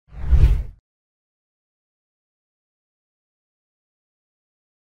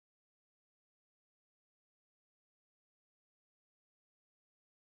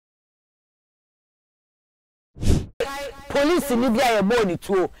police ni bia ye bo ni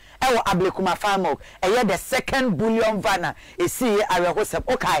tuo e wo Ablekuma farm eye the second bullion van esi arehosem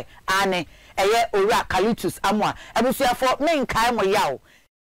okay ane eye owura Kalitus amwa ebusuafo menkai mo yawo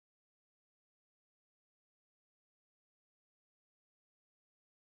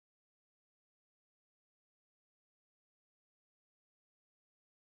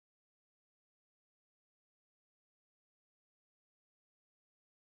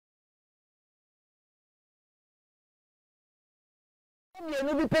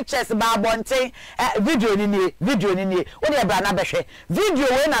no be pictures ba bonten video ni ni wo de bra na behwe video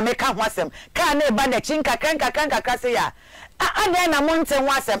we na meka ho asem ka na ba na chinka kanka se ya ade na monten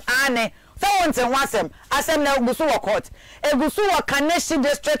ho asem ane so wonten ho asem na egusu wo court egusu wo Kaneshi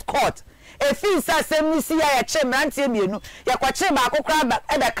district court efi sa asem ni si ya che mrantie mienu ya kwache ba akokra ba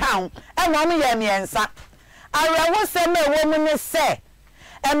e be ka ho e no mo ye miensa arewo sem e wo mu ne se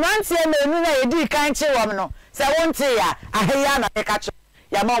mrantie mienu na yedi kan che wo no se wonte ya aheya na meka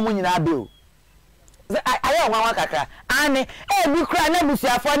ya ma omu nyina be o ayo nwa kakra ane bi kura na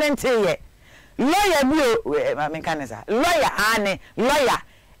busuafo ne nteye lawyer bi o ma menka ne sa lawyer ane lawyer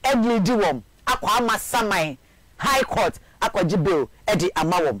eglidi wom akwa ama saman high court akwaji bill edi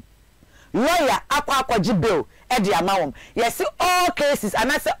amawom lawyer akwaji bill edi amawom yes all cases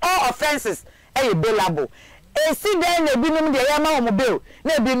and I say all offenses bailable esi den na binum de ya amawom bill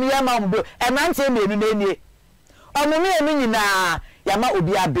na binum ya amawom bill emrante mienu na enie omunu enu nyina yama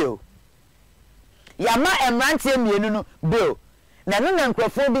obi bill yama emrante mienu no bill na no na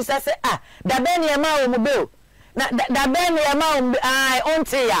nkrofo bi sase da ben yama o mu bill na da ben yama o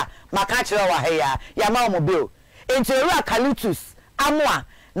onte ya maka kire wa heya yama o mu bill enti owura Kalitus amwa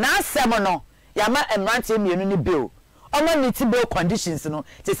na asem no yama emrante mienu ni bill omo ni ti bill conditions no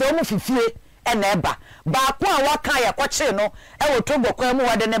te se omu fifie na eba ba ko a waka ya kwakye no e wo tobo kwa mu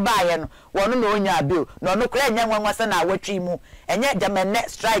wade ne baaye no wono na onya bill no no kra nya nwanwa se na awatwi mu enye jamene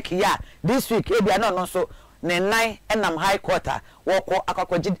strike ya this week ebia no so ne nine enam high court woko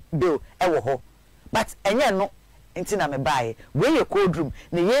akakwaji bill e wo ho but enye no enti na me baaye we ye cold room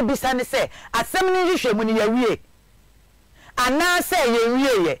ne ye bisa ne se asem ni hwehwemu ne yawie ana se ye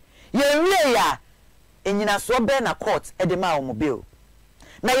wie ya enyina so be na court e de ma wo bill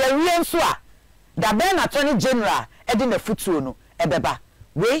na ye wie nso a da ben attorney general e de na futuo no ebeba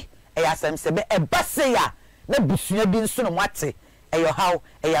we e asem sebe eba se ya na busua bi nso no mwate eyo how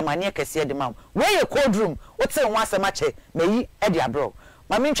eyamane kese de mam we ye cold room wote nwa asem ache meyi e de abro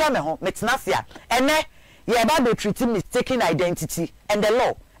ma me ntwa me ho metena a ene ye ba be treat mistaken identity and the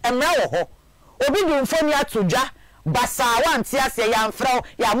law emra wo ho obi du mfoni atodwa basa wanti ase ya mfrao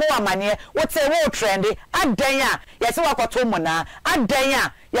ya mo amane wote wo trendy adan a yesi wakoto mo na adan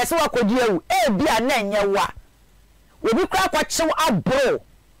a yesi wakodi ewu bia na enye wa obi kra kwachew abro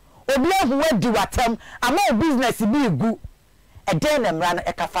obi ehu adi watam ama business bi gu eden na mra no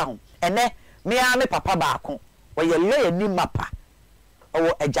ekafa ho ene me a me papa baako wo ye lawyer ni mapa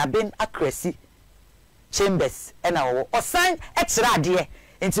owo Ejabin Akresi Chambers ena wo osan e kire ade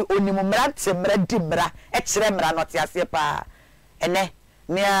enti onimu mra temra di mra e kire mra no te ase pa ene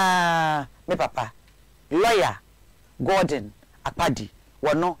me papa lawyer Gordon Akpadi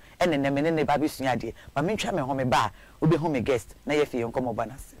wono ene ne me ne ba bisua ade ma me ntwa me ho me ba obi ho me guest na ye fie nkomo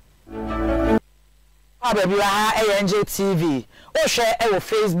banase baby Angel TV o share e wo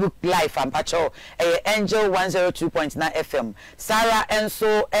Facebook live ampacho Angel 102.9 FM Sarah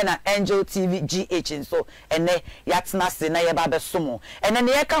enso na Angel TV GH enso ene yatna se na ye ba besomo ene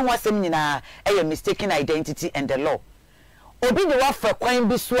ne ye ka ho asem nyina mistaken identity and the law obi de wa fa kwan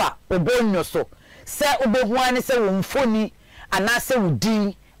bi so a obonyo so se obehu ani se wo mfoni ana se wo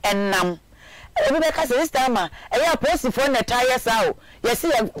din enam ebi be ka se this time eya post for na tires out yesi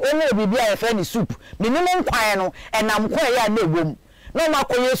only bibia ye fa ni soup minimum kwan no enam kwan ya na ewom no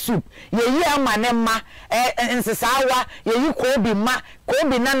makoye soup ye yi amane ma nsesawa ye yi ko bi ma ko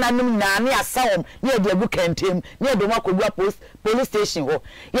bi nananum na ne asawom ne de agu kantem ne de makodu police station ho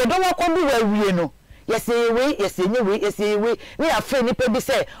ye do makodu wa wie no yesi we ni afa ni pe bi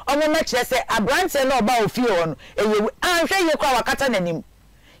se omo na kire se abrante na oba ofie ho no eyewu anhwe ye kwa wakata nanim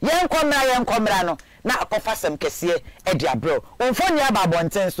yen komra no na akofa sem kese e de abro onfoni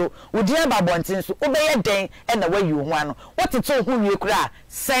ababonten so odi ababonten so obeye den e na wayi ho ano wotete ho wie kura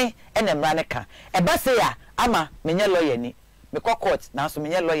sen e na mra ne ka e ba se ya ama menye lawyer ni me court na so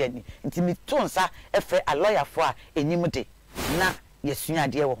menye lawyer ni nti mi to nsa e fe a lawyer fo a enyim de na yesua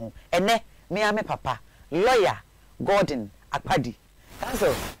ade wo ho ene me papa lawyer Gordon Akpadi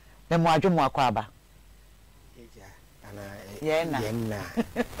kanso me mo adwo akwa aba Yena.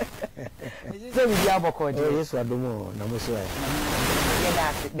 So we have a code. Yes, we are doing. yɛda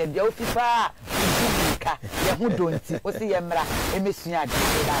ase da bia ofifa ka ye ho donti o se ye mra emesua ade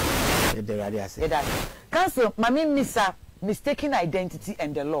yɛda ase council mami misa mistaken identity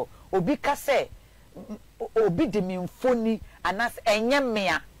and the law obi ka say obi de mi mfoni anas enye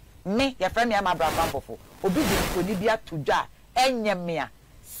mea me ye fra me amabra pampofo obi de mfoni bi atodwa enye mea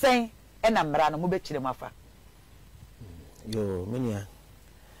sen ena mra no mo be kire mafa yo menia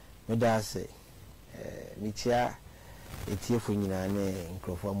me da se mitia etiefo nyina ne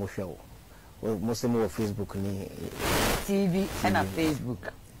nkrofo mo hwe wo mo se mo Facebook ni TV and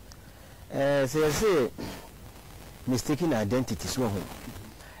Facebook say mistaken identity so ho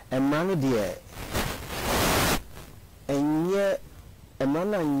emma de enye emma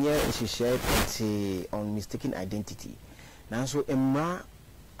na nye hihye on mistaken identity nanso emma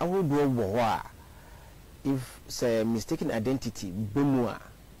awodo wo ho a if say mistaken identity bemu a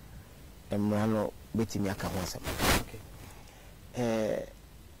emma no betimi aka ho asem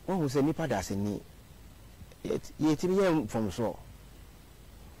wo say nipa da se ni yetimi ye from so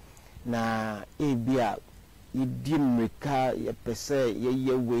na ebia yedi mreka ye pese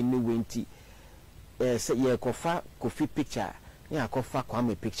ye we ni wenti se ye kofa kofi picture ya kofa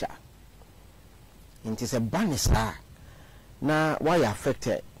kwame picture nti se banisa na why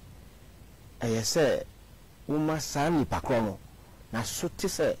affected say uma sani pakrono na so ti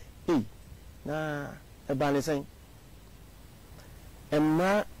se na e banisa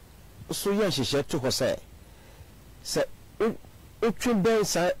emma so ye hihye to ho se otwe ben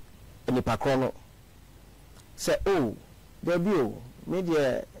sa ni pakrono se baby me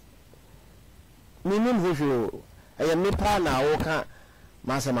de minim hohwo eye me pa na wo ka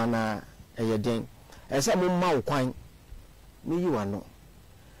masema na eye den ese mo ma wo kwan me yi wa no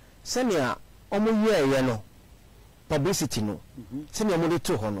se ne a omo ye no publicity no se ne mo de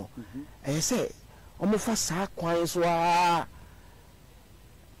to ho no eye se omo fa sa kwan so a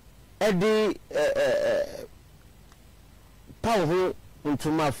edi pa ho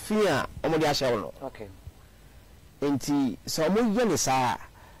ntuma fia omo de ahye wo no okay enti so omo ye ne sa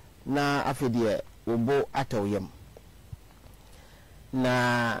na afedie obo atoyem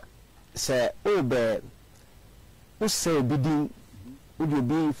na se obe use bidin udi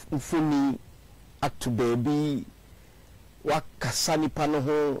bi mfuni atu baby wakasa nipa no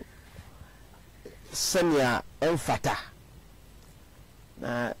ho senia emfata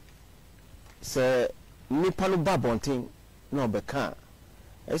na se nipa no babonten na obeka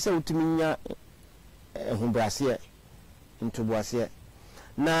ese utimi nya ehumbrase ntoboase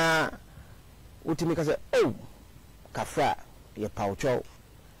na utimi ka se kafra ye pawcho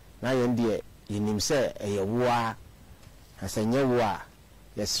na ye ndie yinim se eye woa asenye woa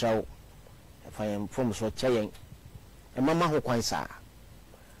ye sraw fa ye fom so kyeyen e mama ho kwan sa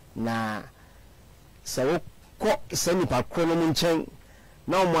na se wo ko se nipa krono mu nchen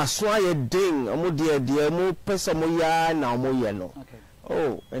na o maso aye den o mu de mu pese mu ya na o mu ye no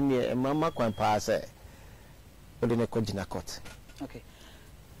eni e mama kwan pa se o de ne ko jina court okay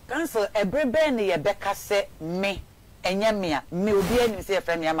council ebrebe ne ye beka se me enye mea me obi anim se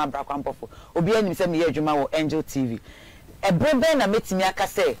efra me amabra kwampofo obi anim se me ye adwuma wo Angel TV ebrebe na metimi aka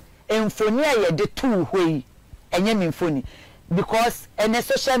se emfoni a ye de tu hoi enye me mfoni because ene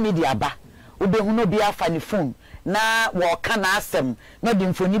social media ba obehu no bi afa ni phone na wo ka na asem no de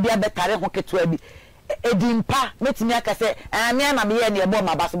mfoni bi abetare ho ketua bi edimpa metimi aka se me na me ye ne ebo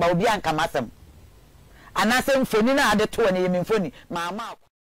mabaso ba obi anka masem anase mfoni na ade to ne ye me mfoni mama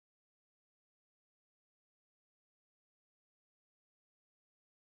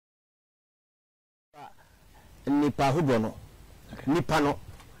nipa hudo no nipa no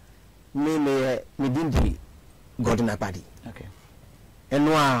me dindi godna body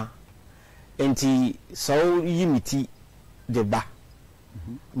eno a enti so yimiti de ba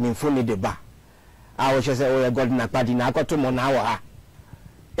mfoni de ba a wo chese o godna body na akoto mo na wa ha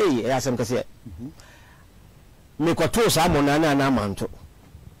e asem kase me kwato sa mo na na manto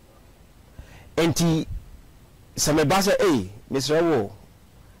enti se me ba se Mr. Wo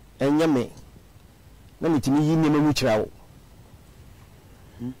enyame na mitimi yi neme mu kirawo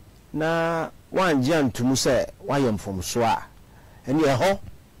na wanje antumu se wayem fom so a ene ho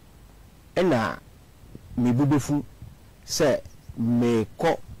ena mebubefu se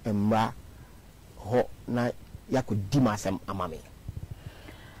meko emra ho na yakodi masem amame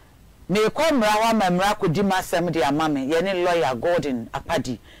meko mra wa mamra kodi masem de amame ye ne lawyer Gordon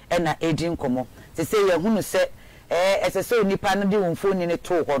Apadi ena edin komo se se ye hunu se esese onipa no de wonfoni ne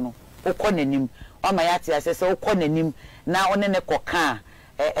to ho no ukonanim oma yati asese ukonanim na one ne koka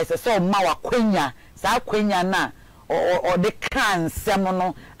esese o ma wakwanya sa kwanya na o de kan sem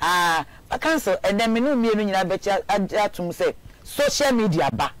no cancel and then menu mienu nyina becha atum se social media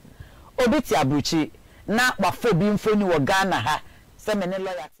ba obi ti abuchi na wafo bi mfoni wo Ghana ha se me ne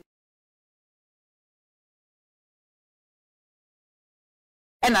loyalty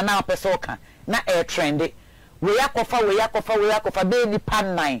ena na person kan na air trend we yakofa be ni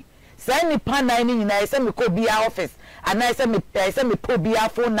pan 9 say ni pan 9 ni nyina say me ko bia office ana say me po bia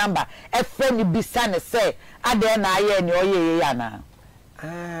phone number e fe ni bisa ne say ade na aye ni oye ya na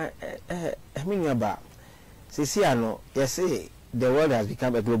me nyaba sisi ano yes the world has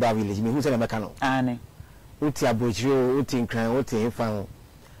become a global village me who say na meka no ane uti abochiro uti nkran uti enfa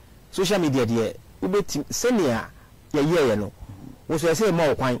social media de ubeti senia ye no wo so say ma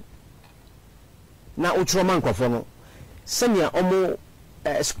okwan na utroma nkwafo no senia omo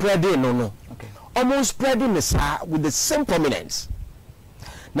spreading no okay almost spreading the with the same prominence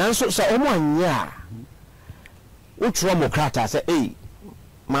now so omo anya utroma krata say eh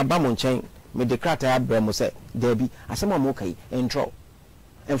ma ba mo nchen me de krata ya bra mo say there be asema mo kai entro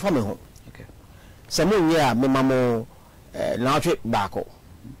enfa me ho okay se mo nya me mamo na otwe baako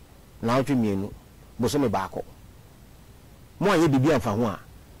na otwe mienu bo so me baako mo anye bibia mfa ho a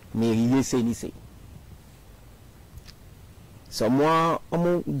me yiye sei ni sei so mo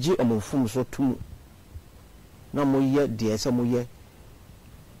omo ji omo fum so tum na mo ye de so mo ye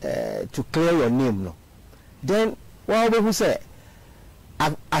to clear your name no then wa be who say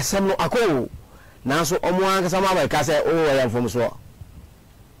asem no akọ na so omo an kasa ma ba ka say o ya fum so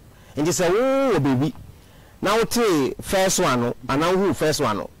nti say o baby na wo te first one no ana who first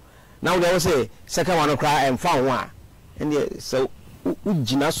one no now they will say second one no cry and found one and so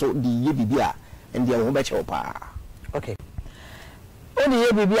ujina so di ye bibia and they ho be che pa okay oni ye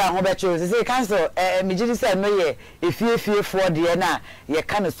bibia ho be che say cancel me gidi say no ye efie for de na ye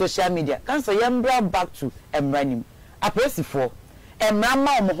ka no social media cancel ye mbra back to emranim aposifo emra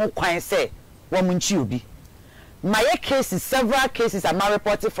ma o ho kwan say wo munchi obi my cases several cases are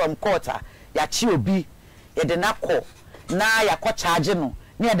reported from court ya chi obi ye de na call na ya ko charge no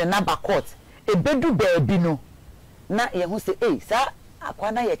na de na ba court ebedu baabi no na ye hu say eh sa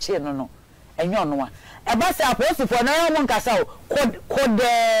akwana ye chi no enyo no a eba say aposifo na ye mo nkasa o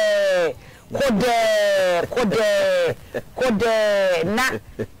kode na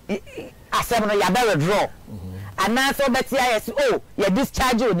asem no ya be withdraw ana so betia yes oh ye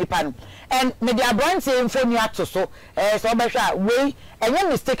discharge onipa no and me the branch info ni ato so so be hwa we enye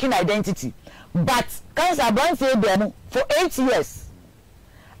mistaken identity but cancer branch dem for 8 years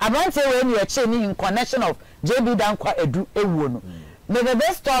branch we ni e ni in connection of JB Dankwa Edu ewuo no me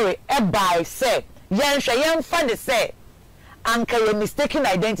the story e by say yen fa de say anka ye mistaken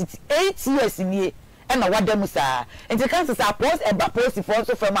identity 8 years ni e na wadam sa enti cancer sa post e ba post for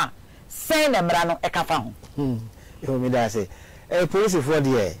so from a sen emra no e ka fa ho yo me da say police for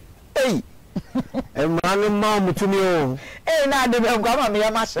there eh emra no ma mutumi o na de be ngwa ma me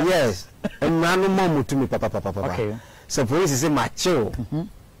ya ma sha yes emra no ma mutumi papa okay so police say macho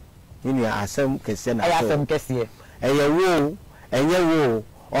ni asem kese na asem kese eye wo enye wo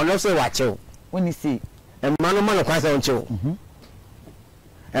ono say wacho woni see emra no ma no kwa say oncho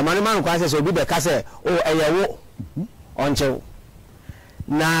emra no ma no kwa say so obi be ka say o eye wo oncho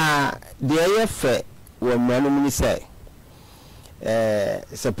na de eye fe wo mmanu mini say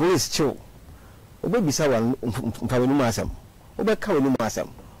se police chill obebisa wa mfawenu masem obeka wenu masem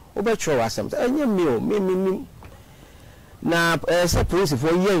obetro wasem enye mi o mi na se police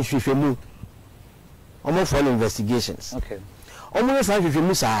for ye nhwehwemu omo for investigations okay omo ye san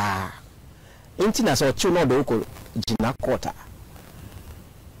hwehwemu saa enti na so chill no be ko gina court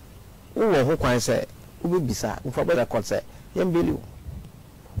wo ho kwan se obebisa mfabela court se ye mbeli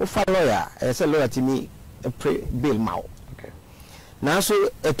o fa lawyer say lawyer timi bail maw okay na so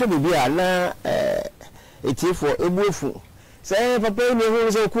eto bibia na etifo ebuofu say papa ni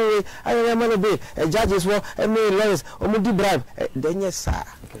hu say ku ayi ma no be judges for me lawyers omudi bribe denye sa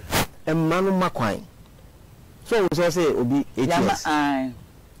emanu makwan so we say obi 8 years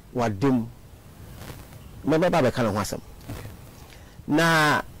wadem me baba be kan ho asem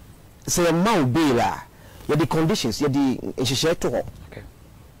na say ma bail la ye the conditions ye the nhihye to ho okay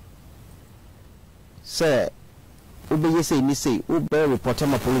say obi say ni say obi report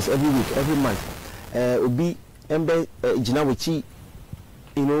my police every week every month obi embe gina wechi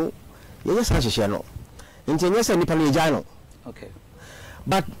you know ye say hihye no nti nye say nipa no ejai no okay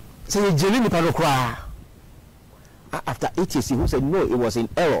but say ye jeli nipa no kra after 8 years who said no it was in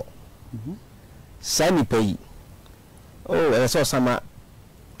error sani pay oh so sama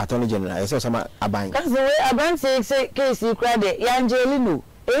attorney general so sama aban cuz the way aban say case credit yanjeli no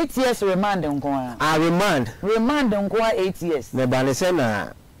 8 years remand nko a remand nko 8 years me bane se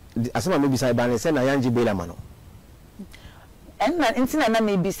na asema me bisa bane se na yanji bela mano and intina na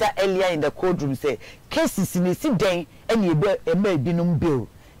me bisa earlier in the courtroom say cases ni si den and ebe ebinum bill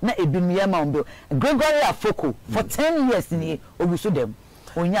na ebinum yama bill Gregory Afoko for 10 years ni oguso dem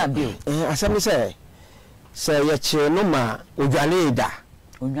onya bill asem say ye che no ma odwane da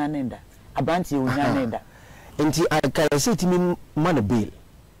abanti onwane da enti aka say timi man bill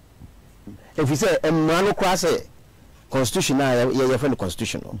if you say emano kwa say constitution na ye friend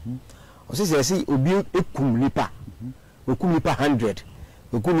constitution o say obi ekum nipa okum nipa 100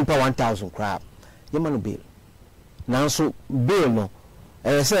 okum nipa 1000 crap ye man bill now so bill no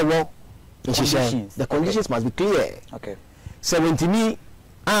say no the conditions must be clear. Okay. 70 me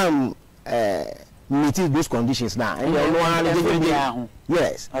meeting those conditions now and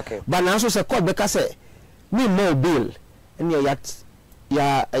yes. Okay. But now so say court beka say me more bill and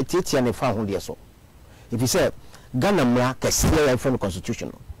ya etitia ne fa ho de so if you say Ghana mra kese from the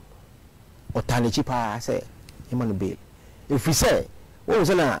constitution otanichi pa say human bill if you say what was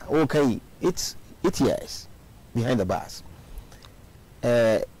na okay it's 8 years behind the bars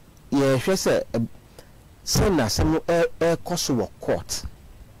yeah hwe say na some cost wo court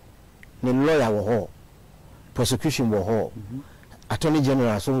ne lawyer wo ho prosecution wo ho attorney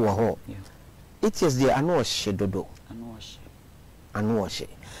general so wo ho 8 years there ano shedodo ano she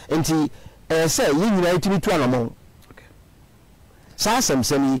enti say you nyina itimi tu anamon okay sa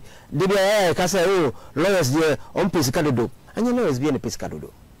samsami de be ka say oh lawyers there on pesika dodo anya lawyers be na pesika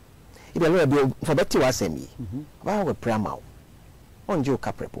dodo ibe lawyer be for better wasemi ba we prama onje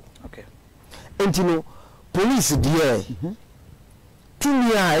okaprepo okay enti no police there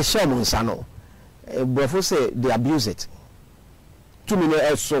tumia e sham nsano brofo say they abuse it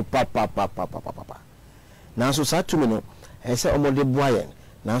tumino so papa na so sa tumino say omode boayen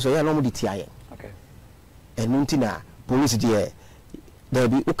na so ya no mo ditiayen okay enunti na police there there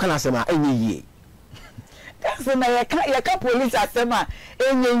be ukana sema enyiye that's na ya ka police asema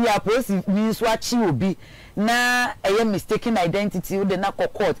enyiye a police means wa chi obi na eye mistaken identity we dey na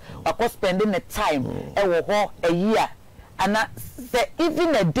court wa spending the time e wo ho a year ana say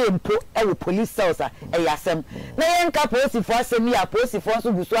even a day mpo e wo police cells e yasem na yen ka police for asem ya police for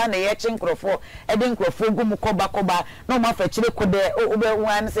so guso na ye chinkrofo e de nkrofo gum koba na ma fa chire kode obe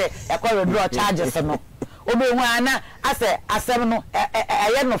wan say e kwa draw charges no obe wan na ase asem no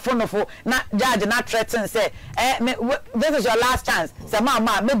ye no fo na judge na threaten say this is your last chance say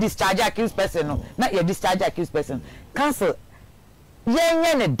ma me discharge accused person no na ye discharge accused person cancel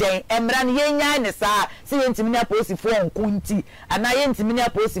yenye ne den emra ne yenya ne saa se yentimi na police for nkunti ana yentimi na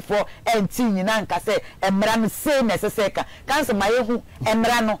police for enti nyina nka se emra no se necessary cancel ma yehu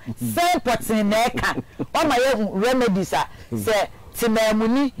emra no se potin na eka o ma yehu remedies a se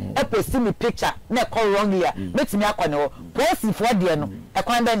timamuni e post me picture na call wrong here metimi akone wo police for de no e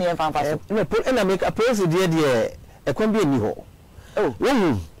kwan be ne yemfa so no na make a police de e kwan be ni ho oh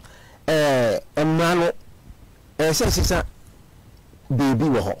emra no se sisa baby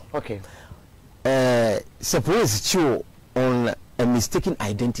wo ho okay suppose chew on a mistaken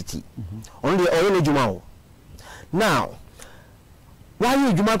identity on the oil juma now why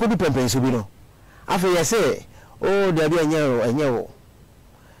you juma ko di pempenso bi no afa ye say oh there be enye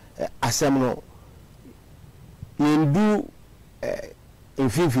asem no yendu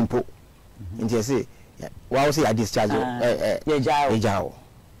infinfimpo nti say wa say I discharge ye jao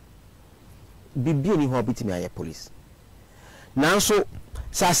bibi ni ho bitimi aye police now so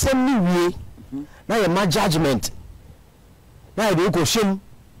sa sem ni wie na ye ma judgment na ye go shim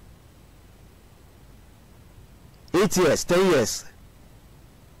 8 years 10 years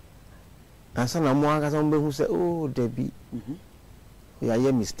asa na mo aka so mbehu say oh debi we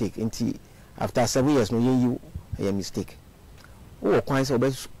are mistake nti after 7 years no ye mistake o kwan say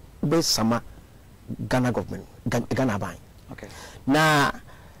obe sama Ghana government Ghana ban okay na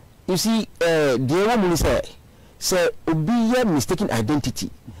you see the woman say obi ye mistaken identity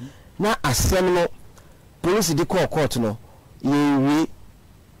na asem no police di court no ye wi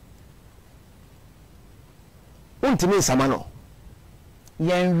untimi sama no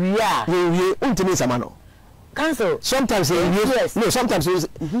ye wi untimi sama no cancel sometimes no sometimes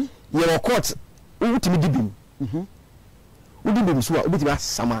ye court untimi dibim udibim so ubitimi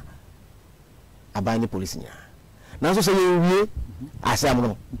sama abani police nya na so say ye wi asem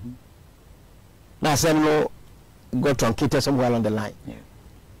no na asem no got truncated somewhere along the line.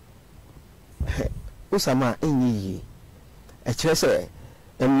 Usama enyi e kire se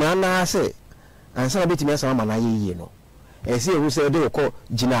emana se ansa betimi asama mana ye no e se ehu se de ko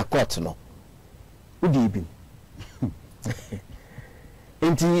gina court no udi bim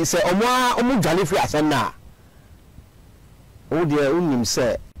enti se omo dwale free asem na o de unim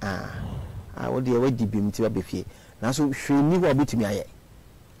se o de wadi bim ti ba befie nanso hwe ni ho obetimi aye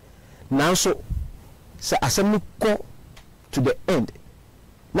nanso se asem no ko to the end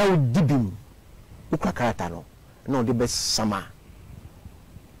na wo dibim ukra karata no na o de be sama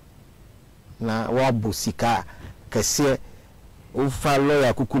na wa bosika kese o fa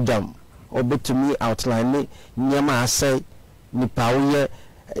lawyer kukudam obetumi outline nyama asai nipa wo ye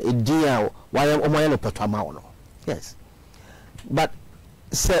edia wa ye omoye no peto ama wo no yes but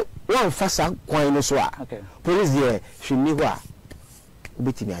say one fasa kwan no so a police there she ni ho a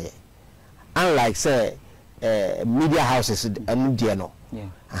obetimi aye unlike say media houses and there no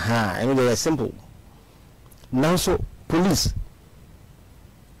and they are simple now so police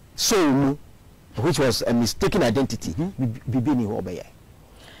so which was a mistaken identity bibi ni ho be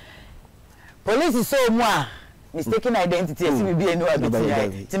police so mu a mistaken identity esi bibi ni ho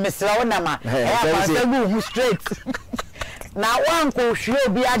be ti mesra wo na ma pasagu mu straight na wan ko hwe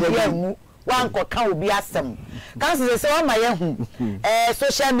obi ade mu wan ko kan obi asem kan se o ma ye hu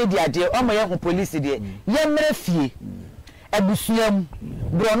social media de o ma ye hu police de ye mre fie abusuam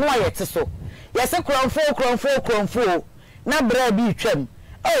bro no ayete so ye se kronfo na bra bi twam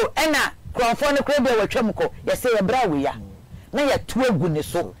ena kronfo no kro bi watwam ko ye se ye bra we ya na ya tu egu ne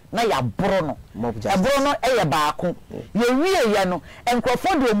so na ya bro no bro no ye baako ye wie ye no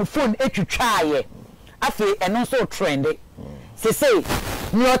enkrofo de omu phone etwitwa ye afi eno so trend se say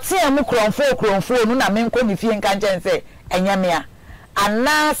ni ote mu kronfo no na menko ni fie nka nkyɛnse enyamea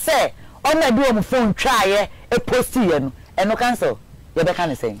ana se ona de omu phone twa ye e post ye no eno cancel ye be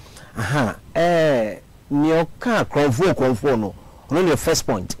kan say ni oka kronfo no the first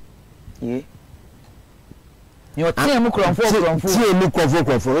point ye ni ote mu kronfo tie mu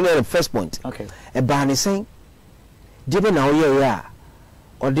kronfo no the first point okay e ba ni say debe na oye ya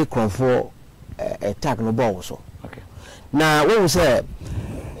o de kronfo attack no ball so okay na when we say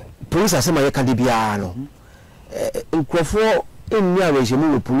police asema ye kan de bia no kronfo enni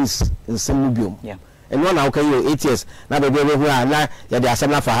arrangement with police nsem biom yeah and one now can you 8 years na be be hu na ya de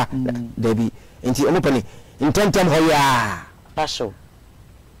asem na fa there be enti omopani in term hoya pasho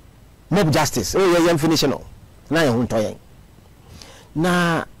mob justice ye finish no na ye hu ntoyen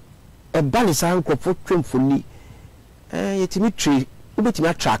na e balisa nkofo twemfoni yetimi tree ubetimi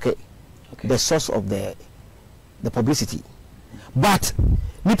attract the source of the publicity but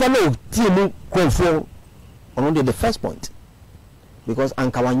nipa no tie mu konfo on the first point because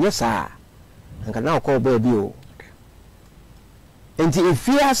ankawanye sa anka na ko ba bi o enti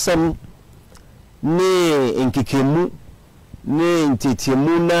ifia sem ne nkikemu ne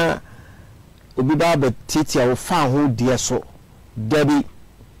ntitiemu na obi ba betitia wo fa ho die so dabi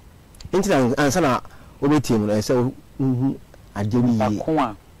enti na ansa na obetiemu na se adeni ye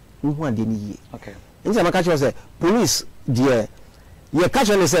adeni ye okay enti na maka say police die ye catch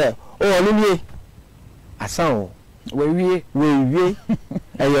on say oh no nie asan we wie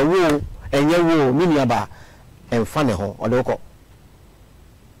eye wo enye wo miniaba emfa ne ho odoko.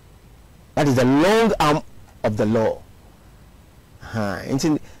 That is the long arm of the law.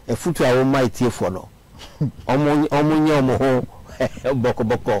 Enti e futu a wo mighty for no omunye omo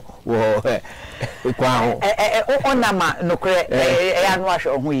boko wo kwa ho onama nokre anu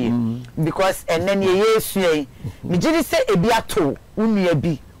ahwe ho yi because enene yesu yi mi gidi se ebi ato unua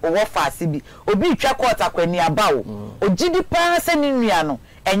bi owo faase bi obi twa court akwani abawo ogidi pa se ni nua no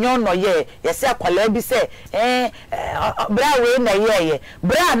enyo no ye yese akwala bi se bra we na ye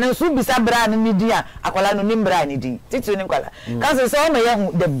bra no so bisa bra no ni dia akwala no ni bra ni di titu ni kwala kan se o me ye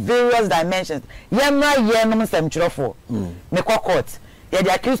hu the various dimensions ye mra ye no nsem kirofo me court ye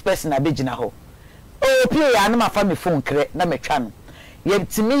the accused person abegina ho o pie ya no mafa me phone kre na me twa no ye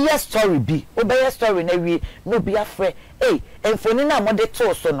timi ye story bi o be ye story na wi no bi afre enfoni na mo de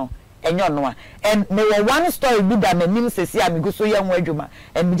to so no enyo no a and me one story bi da manim sesi amigu so ye ho adwuma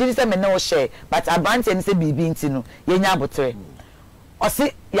and me gidi se me na o share but abante ni se bibi nti no ye nya abotre o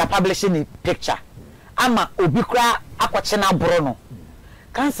se ya publishing picture ama obi kra akwache na boro no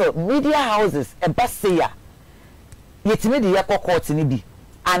cancel media houses e baseya yetimi de ye court ni bi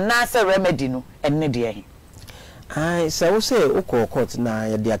anase remedy no enne de ye so we say o court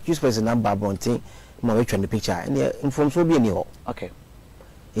na the accused person number bonting ma we twa the picture and inform so bi ni ho okay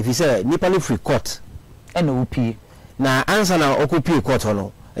if you say nipali free court eno upi na answer na occupy court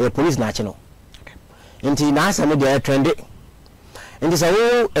no police na achi no okay enti na asa no dey trend enti say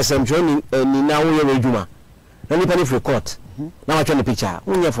wo SMJ ni na wo ye adwuma na nipali free court na wa twa the picture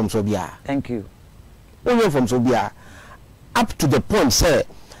unye from so bia thank you unye from so bia up to the point say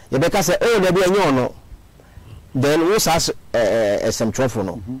you better say na bia nyo no then wo sa SMJ for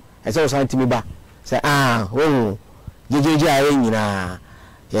no I say wo san timi ba say wo jejeje aye nyina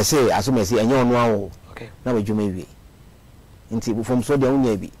yes say asumesi enye onu awo na we dwuma wi nti from so de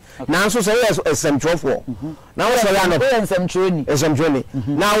unya bi na so so yes SM12 na wo so ya no SM12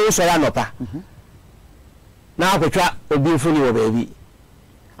 na wo so ya no pa na akwetwa obi mfuni wo baabi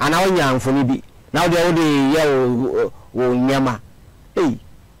ana wonya mfuni bi na wo de ye wo nyama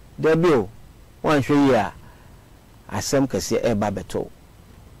there be o wan hwe yi a asem kase e ba beto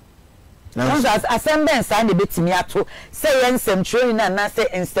na asem ben sa na betimi ato say ensem training na say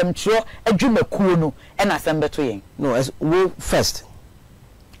ensem tro adwumakuo no e na asem beto yen no as we first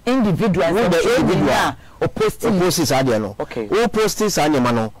individual opposite sa de no we post sa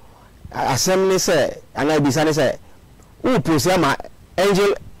nyama no asem ne say ana bisa ne say we post ama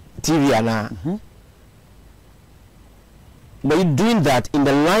Angel TV ana but you doing that in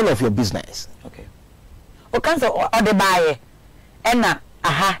the line of your business. Okay. O cancer or the buyer, ena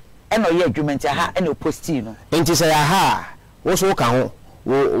aha, eno ye agreement aha, eno posti no. Enti say aha, wo so ka ho,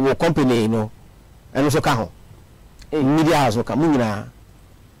 wo company no, eno so ka ho. Media house ka mu nyina.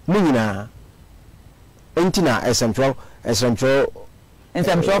 Enti na SM12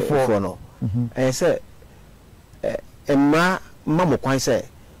 for no. Say emma mamo kwan say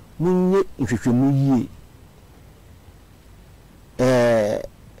munye nhwehwemu yie.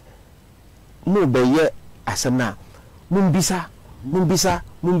 Mo beye asana mumbisa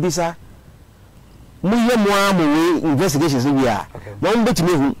muye moa mo investigations we are mo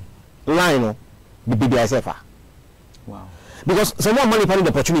betimi hu line no bibi asefa wow because someone money find the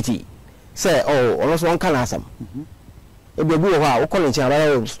opportunity say oh also one can asam e be wo ha wo call nchi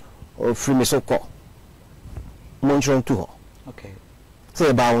ara o free me so ko mo nchon tu ho okay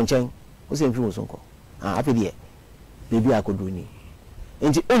say ba won chen o say free wo so ko afi de bibi akodu ni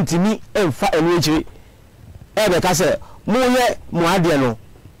enti ontimi emfa enu ejire ebe ka se mo ye mo ade no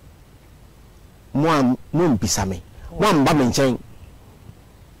mo mpisa me mo mba me nchen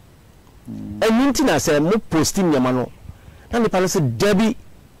enyinti na se mo posting nyama no na me pale se debi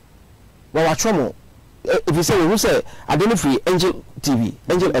wa watcho mo if you say who say adeni free Angel TV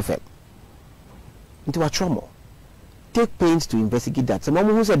Angel FM nti watcho mo take pains to investigate that so mo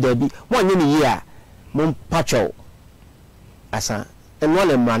who say debi mo anye ni ye a mo pacho asa and one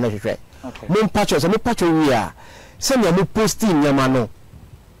and man hwehwe mo patcho wi a se me mo posting nyama no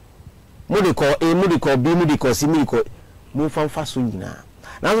mo de ko B mo de ko C mo de ko mo fanfa so nyina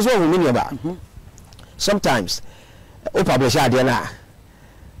na so ho me ba sometimes o publish ade na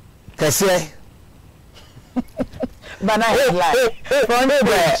kase bana like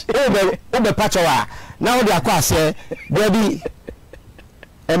o be patcho a na o de akwa ase baby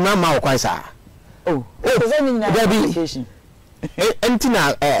e mama o kwansa so baby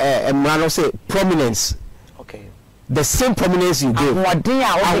Entina Mrano say prominence. Okay. The same prominence you give. Ahwodin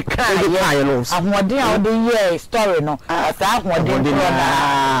a wo de kan a wo de ye story no. Asa ahwodin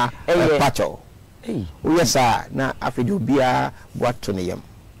na pacho. Yes sir na afedu bia boato ne yam.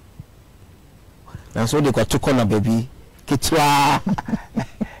 Na so de kwato na baby kitwa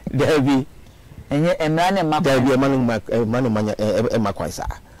Debbie enye emra ne mapa Debbie manu manya makwaisa.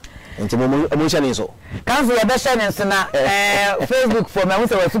 Nti mo share so kanso ya be share nso na Facebook for me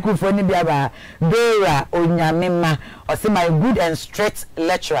say school for ni bia ba Dora Onyamema o say my good and straight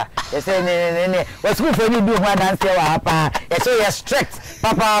lecturer you say ne school for ni do ho dance wa hapa you say you strict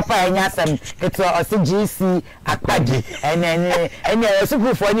papa enya sam eto o say GC akpadi ene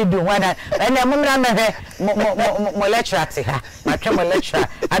school for ni do ho dan ene mo mra me mo lecturer te ha ma twa mo lecturer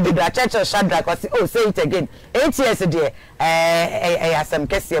abido Church Shadrack o say oh say it again 8 years there asem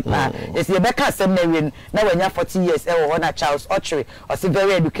kese pa yes ye beka asem na wen na wanya 40 years e wo na Charles Ochre o say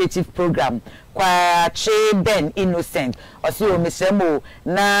very educative program kwa che Ben Innocent o say o mesemo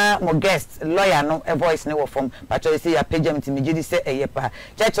na mo guest lawyer no a voice ne wo from but you say ya pagem timigidi say eyepa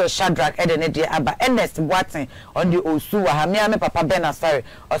Church Shadrack e de ne de aba Ernest Boatin on the Osu wa ha me papa Ben Asare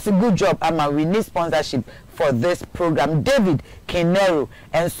o say good job ama we need sponsorship for this program David Kenero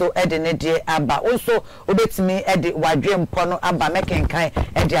and so edene de aba also obetimi ede wadwem pono aba mekenkan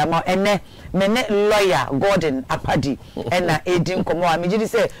ede ama ene mene lawyer Gordon Apadi ena edin komo amigidi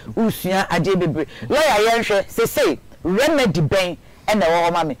say usua ade bebre lawyer yenhwe say remedy ben ena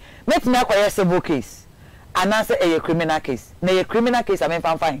wo ma me metimi akoye civil case anase a criminal case na ye criminal case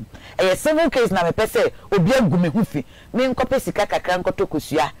am fine a civil case na me pese obi agume hufi me nkope sika kakra nkoto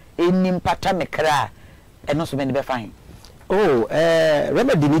kosua enim pata me kra eno so me be fine oh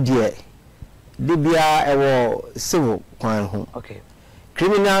remedy ni de bia ewo civil kwan ho okay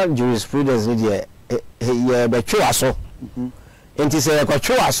criminal jurisprudence ni de ye be twaso enti se ko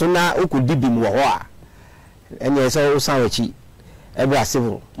twaso na okudi bim wo ho a enye se o sanwachi ebra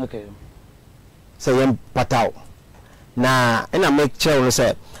civil okay se yem patao na ena make sure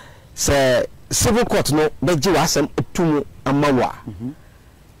say civil court no beji wasem etumu amawa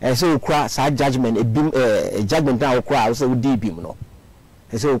so okra sa judgment ebim judgment na okra so odi bim no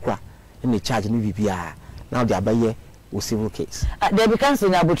so okra in charge no bibia now they abaye o civil case there becomes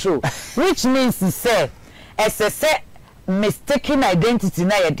in abutro which means to say say mistaken identity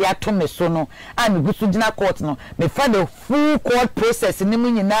na ye de ato me so no and me gusu dina court no me fa the full court process ni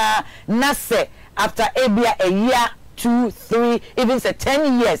mu nyina na say after a year 2 3 even say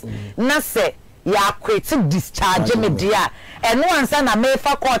 10 years na say ya quit discharge me dia eno ansa na me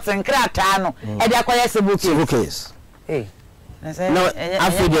fa court nkrata no e de akoye civil case no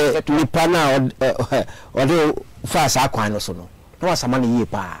after the nipa na o de fa sa kwan no so no no asama na ye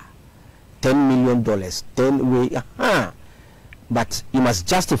pa $10 million 10 way but you must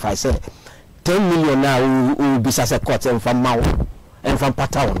justify say 10 million now will be such a court and from mau and from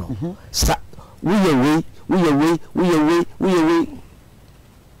patao no we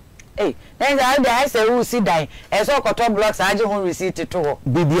hey then I say who see die e so koto blocks aje ho receipt to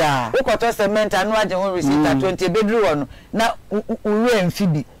bibia wo koto cement anu aje ho receipt 20 bedroom no na uwe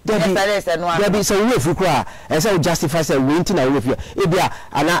amfibi there be so we free kra e say justify say we nti na we free e bia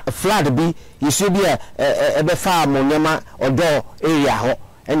ana flood bi you should be e be farm nyama odo area ho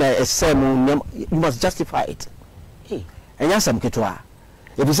and a sem you must justify it hey enya sam ketwa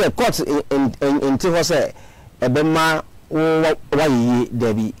if you say court in ho say e be ma wa yi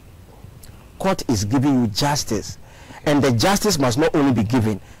there be court is giving you justice and the justice must not only be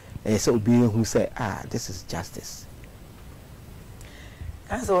given so be who say this is justice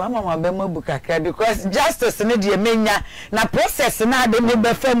so mama be mo bukaka because justice ne de menya na process na de me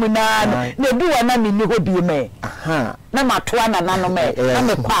be famu na bi wana me ni hobi me na matoa na nano me na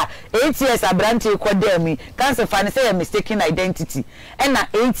me kwa 8 years abranti ko dem mi cancer fan say mistaken identity and na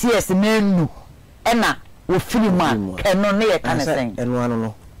 8 years menu and na wo filima keno ne ye kan sen eno ano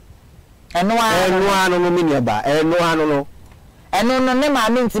no me niaba eno no ne ma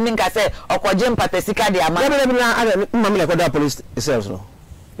me ntimi nka say okoje mpatesika de ama ma me ko da police cells no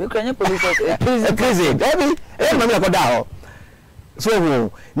you can police prison baby ma me ko da ho so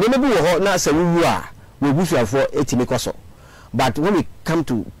wo ne me bi wo ho na say wu a we busuafo etimi koso but when we come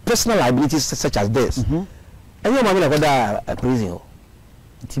to personal liabilities such as this enyo ma me ko da prison ho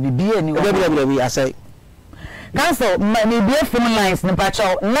tibibie ni we I say cancel my phone lines number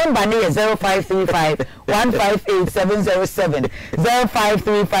ni 0535 158 707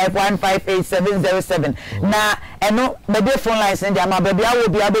 0535 158 707 na eno my phone lines ndi ama baby awo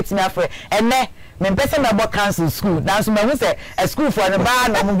bi abetimi afre ene me pese me bo cancel school na so me hu say a school for the bar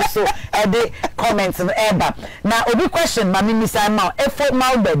na mo so e de comments no eba na obi question mami misa ma efo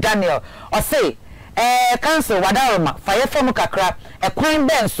Maude Daniel o say council wadaroma fire from kakra kwan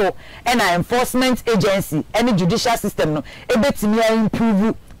ben so na enforcement agency any judicial system no ebetimi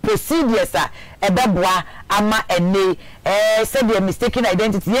improve procedures ebeboa ama ene said the mistaken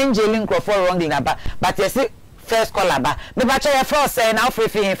identity engeling for wronging aba but you see first call aba me ba cha first say na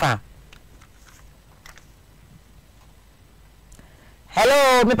ofrefi fa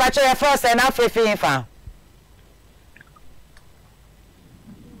hello me ba cha first say na ofrefi fa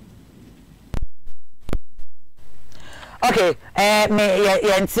okay me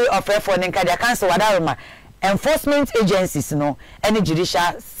yenti offer for nkadia cancel wadaroma enforcement agencies no any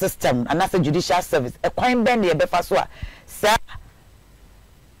judicial system and that's a judicial service kwan ben ye befa so a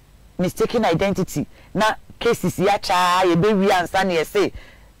mistaken identity na cases ya cha ye be wi ansa na ye say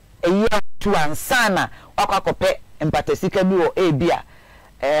year to ansa na akwakope empatasika bi o ebia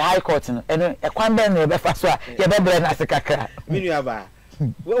high court no eno kwan ben ye befa so a ye bebre na sekakra minu aba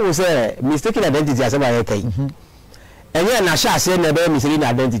we say mistaken identity asema ye kai enye na sha ase na be mistaken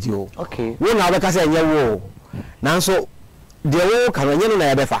identity o okay we na obeka say enye wo nanso de wo kan enye no na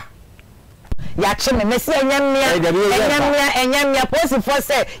ye befa ya che me mesi enyamia posi for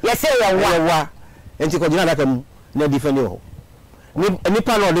say ye say ye wa enti ko jina daka mu na defend ho ni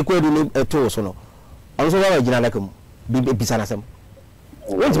pa no de ko edu ni to so no onso wa jina daka mu bi bisana sam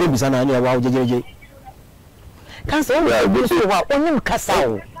won't be bisana na wa jejeje kan say we so wa onim kasa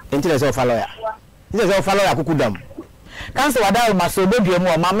o enti na say follow ya enti say follow ya kukudam kan say wada ma so bebi mu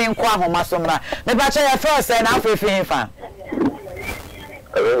o ma me nko ahoma so mra me ba cha ya first say na afefi fa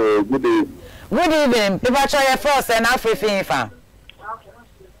good evening. Good evening. People try your first and afrefi fa.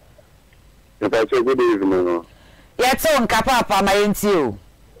 Good evening. Yet on kapapa my enti o.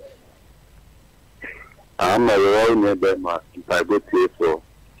 I'm a royal member if I go play for.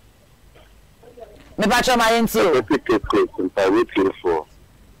 Me ba try my enti o. If I go play for.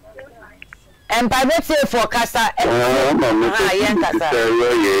 And private for kasa. Yen kasa.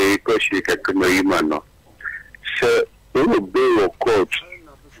 Ye ko shi ka kuma yi mano. So, you be your coach.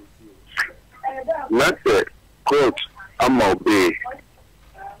 That's a court. I'm obey.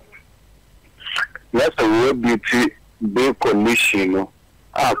 That's a real beauty day condition.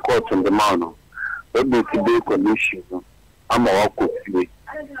 I court in the mountain. What beauty day condition? I'm a walk with you.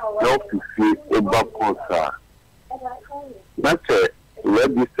 No, to see a back court. That's a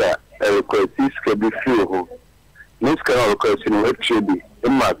register. A request is can be few. No scan request in what should be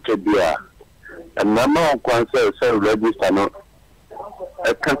in my tribia. And number of concerns register. No,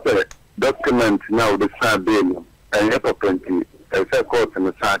 a cancer document now the same bill. And yet, apparently, a court in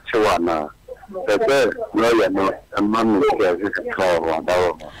the Sachuana. The lawyer, no, a man is a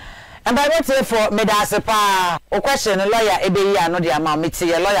call. And by what for Medasipa, or question a lawyer, a day, no, the amount, meet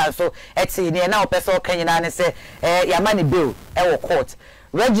a lawyer, so it's in now, person can you say, Yamani bill, our court,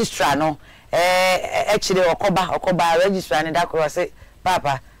 registrar, no, actually, or Koba, registrar, and that say,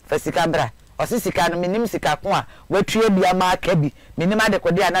 Papa, for Sicabra, or Sisica, minim Sicaqua, where Trebia Markebi, minima de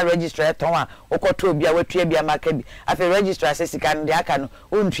Codia registrar, Toma, or Cotobia, where Trebia Markebi, after registrar, Sisican, the Acan,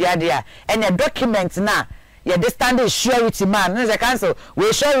 Untriadia, and a document now. Yeah, the standard surety man. As a council,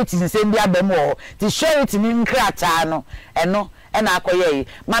 we surety in Sambia Bemo, the surety in Cratano, and no, and Akoye.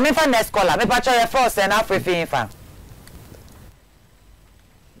 Mamma for next caller, me patch your force and African fan.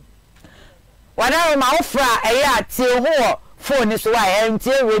 Whatever my offer, a year till who phone is why and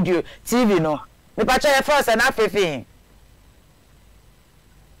till radio, TV no. Me patch your force and African.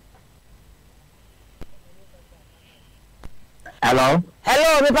 Hello.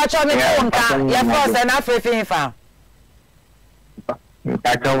 Hello, me patch me phone your force and African fan.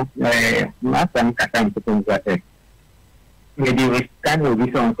 Patch last time Katam to say. Maybe we can will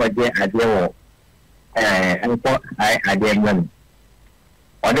be some for the idea and for idea money.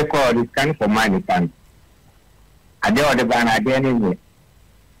 Or the call is can for money can. Idea the ban idea anyway.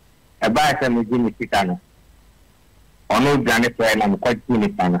 A buy some Jimmy Sicano. Or no Janet and I'm quite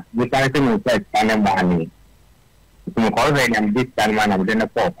Jimmy Sana. We can't even say Sana Bani. Because I am this time man, I'm then a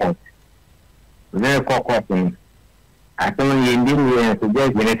poor court. Very poor court. I told you, indeed,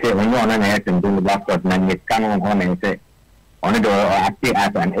 suggest when I say, when you're on an air and do the back court, and you can't on and say, on the door, I stay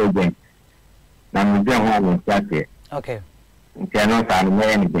as an agent. Now, I'm going home and start here. Okay. You cannot find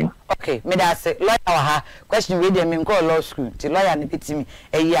anything. Okay, me that say, lawyer, question with them in call law school, the lawyer and pity me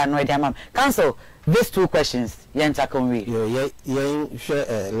a year, no idea, ma'am. Counsel, these two questions, Yenta can read. Yeah, sure,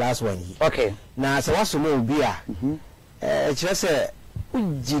 last one. Okay. Now, so what's the more beer? Just a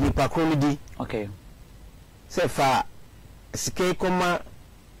Jimmy Pacromidi. Okay. Say, far, Ske Coma,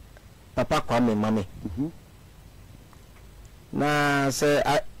 Papa Kwame, Mammy. Now, say,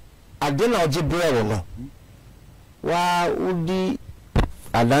 I didn't know Jibril. Why would the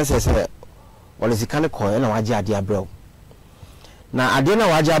advance say, well, is it kind of coin or Waja Diabro? Now, I didn't know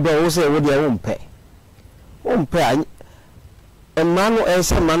Waja Bro say, would your own pay? Own pay. And man, and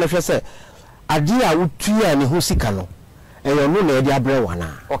some manifest say, Adia would try and Husicano, and your new lady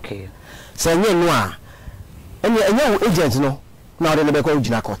Abrewana. Okay. Say, you know, and your agent, no, now they never call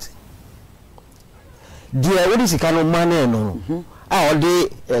Jinakot. Dear, what is the kind of money? No, all the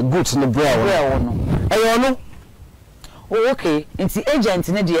goods in the bread. And you know. Oh, okay. It's the agent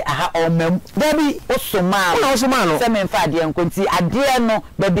in the aha or baby also man. Semen fadi and conti a dear no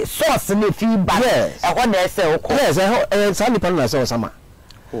baby source in the feedback. Yes. I want to say, yes, I saw the panel so summer.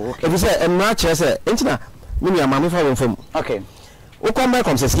 Okay. If you say a match, I say, Intina, when you are mammy from. Okay. O come back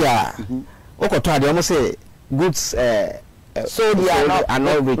from Sia. Oko tried almost say goods so they are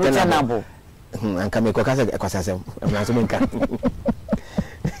not returnable. And come because I am not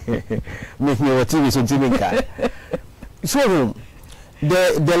make me what TV so Timinka. So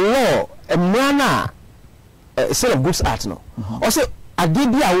the law a manner sale of goods art no. Also I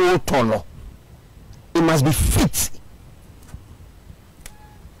did be a tono. It must be fit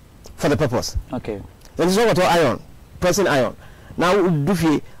for the purpose. Okay. There is what iron, pressing iron. Now do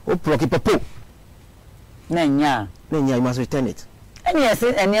you proki papo? Nenya, you must return it. And yes,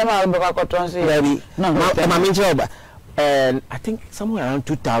 and maybe no, my main job. And I think somewhere around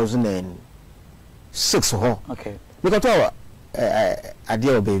 2006 or okay. Because a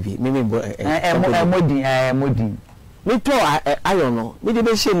dear baby, maybe modi. Me too, I don't know. Me the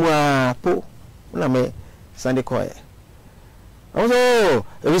best po. Na me Sunday call. Also,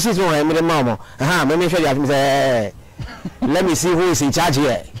 this is why I'm the mama. Aha, me sure you say, let me see who is in charge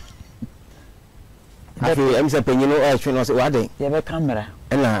here. After I'm saying, you know, I should not say what day. You have a camera.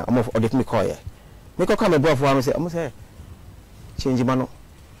 And I'm of the me call. Me go come above for I'm say change mano.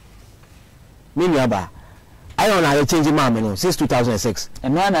 Me nyaba. I don't know change man since 2006.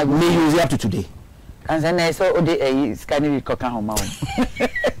 And man I me use it up to today. And then so the scanning with coca home.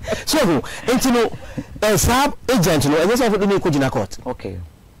 So, and you know, a sub agent, no, and yes, I put in court. Okay.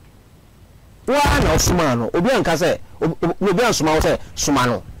 wa na osuma no obi anka se obi ansuma wo se suma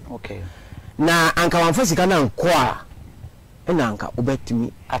no okay na anka wanfa sika na nko a ena anka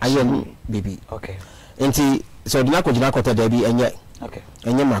obetimi ayem baby okay enti so dina ko jina ko ta da bi enye okay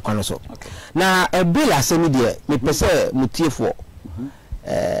enye makwa no so okay na ebila asemi de me pese mutiefo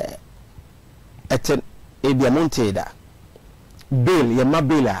eten ebia monte da bill ye ma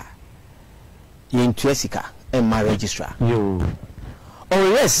bill a ye ntuasika en ma registrar yo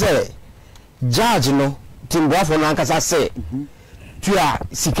oh yes sir judge no timbrafo no ankasa say tua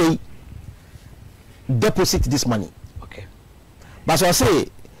sikei deposit this money okay but so say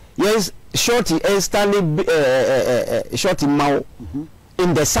yes shorty instantly shorty mau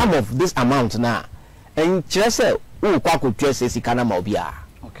in the sum of this amount na and just say who kwa ko tua say sika na ma obia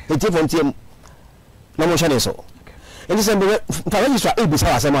okay eti fontie na mo shane so enti say for registrar e bisa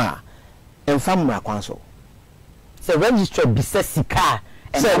wasema enfam mra kwan so say registrar bisa sika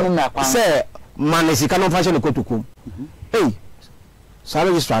enfam mra kwan say man sika no fashion kotukum hey sa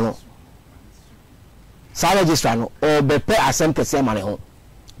registrar no o bepe asem kese ma ne ho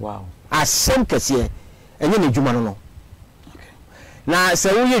wow asem kese enye ne djuma no na se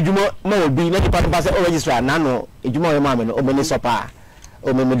wo ye djuma ma obi na dipa pa se o registrar na no djuma o ma me no o me ni sopa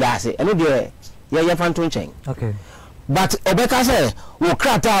o me dase eno de ye fanto nchen okay but obeka se wo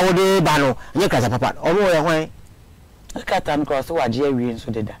krata wo de ba no enye krata papa o mo ye hwan krata no ko so waje awie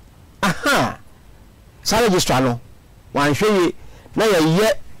nso deda aha sa registrar no wan hwe na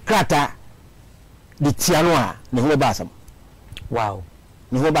ye krata di tiano a ne ho ba asam wow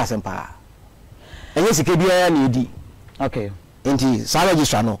ne ho ba asam pa enye sike bia na edi okay enti sa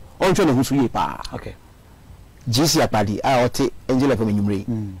registrar no on twe ne husu ye pa okay GC apadi a ote angel from enyumre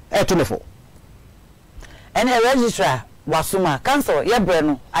to ne fo and a registrar wasuma cancel ye bre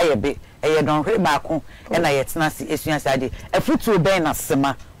no ayebe eye don hwe ba ko na ye tena si esua sade afutu ben na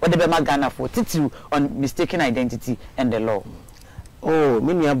sema wode be magana for titiru on mistaken identity and the law oh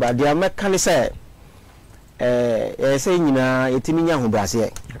me nua ba dia meka ne se say nyina yetimi nya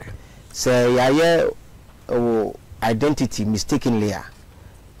hobrase okay say yaye o identity mistakenly a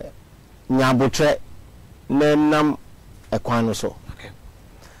nya botre nenam ekwan no so okay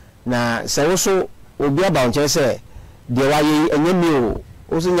na say wo so obi aba onche say de waye enye mi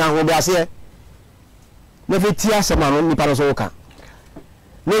o so nya hobrase na feti asema no nipa no so woka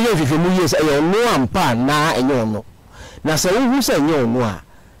na ye fifi mu yes e no ampa na enye ono na say wo hu say enye ono a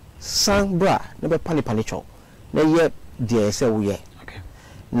san bra na be pani cho na ye de say wo ye okay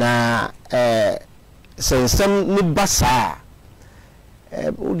na sensem ni basa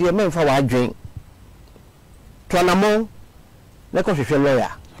o de me fa wa adwen to anamo na ko hwehwe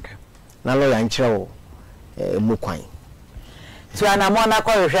lawyer okay na lawyer nkyerɛw mu kwan to anamo na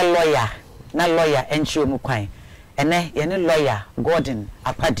ko hwehwe lawyer na lawyer enkyerɛw mu kwan ene ye ne lawyer Gordon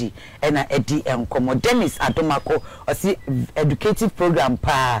Apadi ena edi enkomo Dennis Adomako osi educative program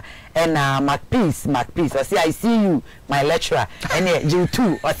pa ena Macpeace osi I see you my lecturer ene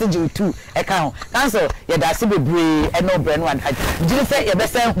J2 osi J2 e kan cancel ye da se bebre ena obrenu an jiri se ye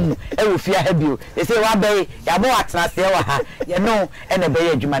besen hu e wo fia ha bio e se wa bay ya bo atena se wa ha ye no ena be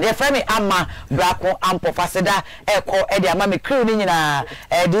ye adwuma ye frame ama brako ampo faseda e ko e de ama me crew ni nyina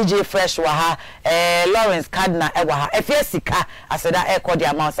DJ Fresh wa ha Lawrence Cardinal e wa ha e fia sika aseda e ko de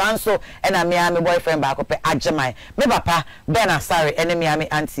ama sanso ena me boyfriend ba ko pe agemai me papa Ben Asare ene me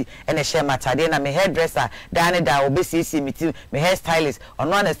auntie ene share matade na me hairdresser dane da obesi miti me hairstylist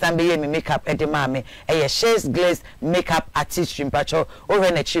ono understand be ye me makeup e de ma me e Shares Glaze makeup artist mpacho o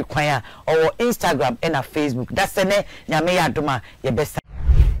re na chi kwan a o Instagram ena Facebook that's ene nyame ya doma ye best